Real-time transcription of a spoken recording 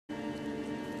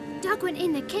Doug went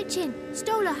in the kitchen,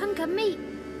 stole a hunk of meat.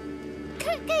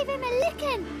 Cook gave him a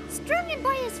licking, strung him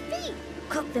by his feet.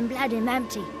 Cooked and bled him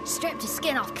empty, stripped his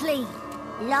skin off clean.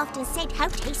 Laughed and said, "How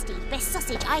tasty, best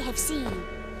sausage I have seen."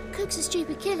 Cook's a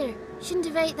stupid killer, shouldn't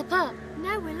have ate the pup.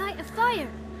 Now we'll light a fire,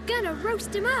 gonna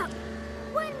roast him up.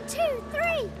 1, 2,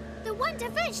 3, the one to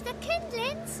fetch the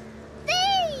kindlings.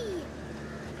 Thee!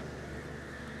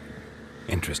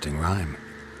 Interesting rhyme.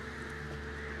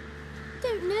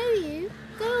 Don't know you.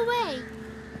 Go away.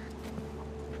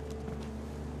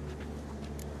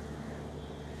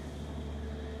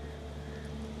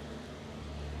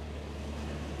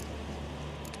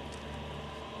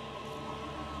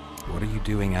 What are you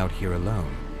doing out here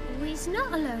alone? We's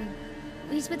not alone.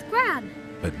 We's with Gran.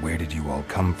 But where did you all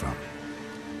come from?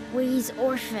 We's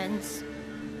orphans.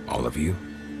 All of you?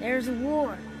 There's a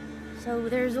war, so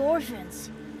there's orphans.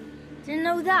 Didn't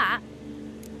know that?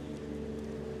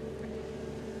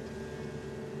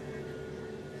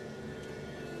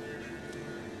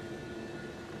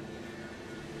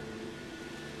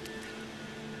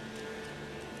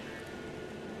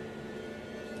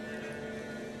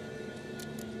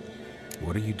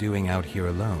 What are you doing out here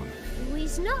alone?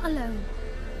 We's not alone.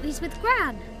 We's with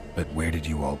Gran. But where did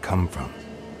you all come from?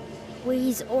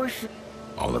 We's orphans.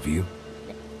 All of you?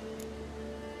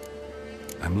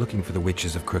 I'm looking for the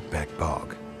witches of Crookback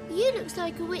Bog. You looks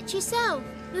like a witch yourself.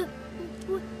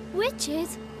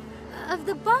 Witches? Of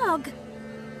the bog?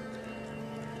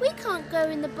 We can't go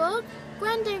in the bog.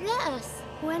 Gran don't let us.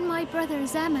 When my brother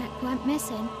Zemek went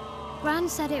missing, Gran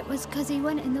said it was 'cause he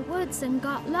went in the woods and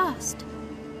got lost.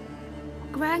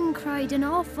 Gran cried an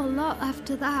awful lot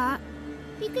after that.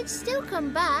 He could still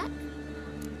come back.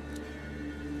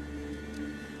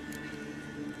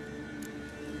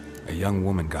 A young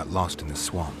woman got lost in the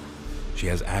swamp. She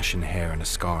has ashen hair and a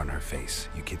scar on her face.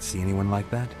 You kids see anyone like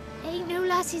that? Ain't no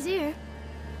lassies here.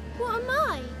 What am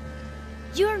I?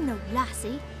 You're no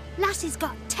lassie. Lassie's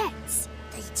got tits.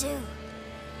 They do.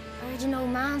 Heard an old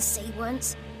man say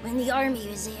once, when the army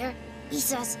was here, he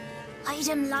says, "I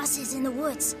them lasses in the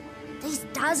woods. They's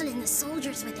dazzling the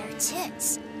soldiers with their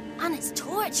tits, and it's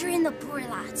torturing the poor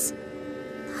lads."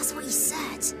 That's what he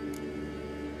said.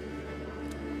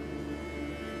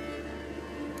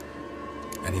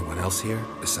 Anyone else here,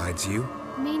 besides you?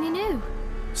 Meaning who?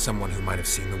 Someone who might have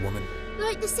seen the woman?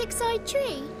 Like the six-eyed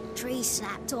tree? Tree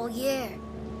snapped all year.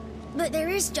 But there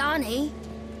is Johnny.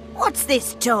 What's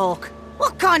this talk?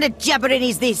 What kind of jabbering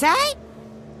is this, eh?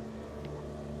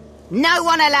 No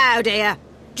one allowed here.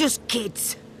 Just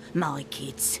kids. My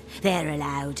kids. They're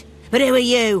allowed. But who are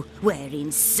you,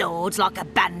 wearing swords like a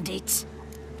bandit?